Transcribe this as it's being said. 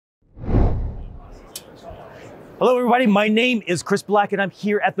Hello everybody, my name is Chris Black and I'm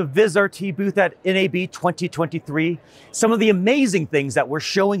here at the VIZRT booth at NAB 2023. Some of the amazing things that we're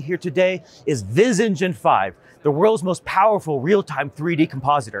showing here today is Viz Engine 5, the world's most powerful real-time 3D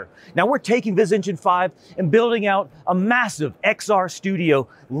compositor. Now we're taking Viz Engine 5 and building out a massive XR studio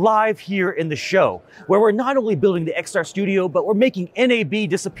live here in the show, where we're not only building the XR studio, but we're making NAB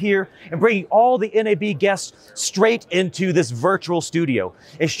disappear and bringing all the NAB guests straight into this virtual studio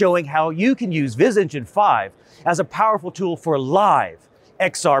and showing how you can use Viz Engine 5 as a powerful tool for live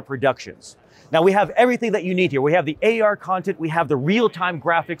XR productions. Now we have everything that you need here. We have the AR content, we have the real-time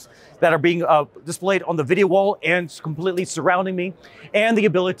graphics that are being displayed on the video wall and completely surrounding me, and the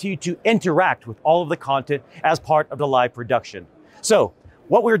ability to interact with all of the content as part of the live production. So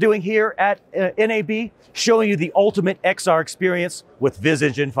what we're doing here at NAB, showing you the ultimate XR experience with Viz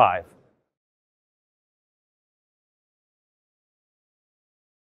Engine 5.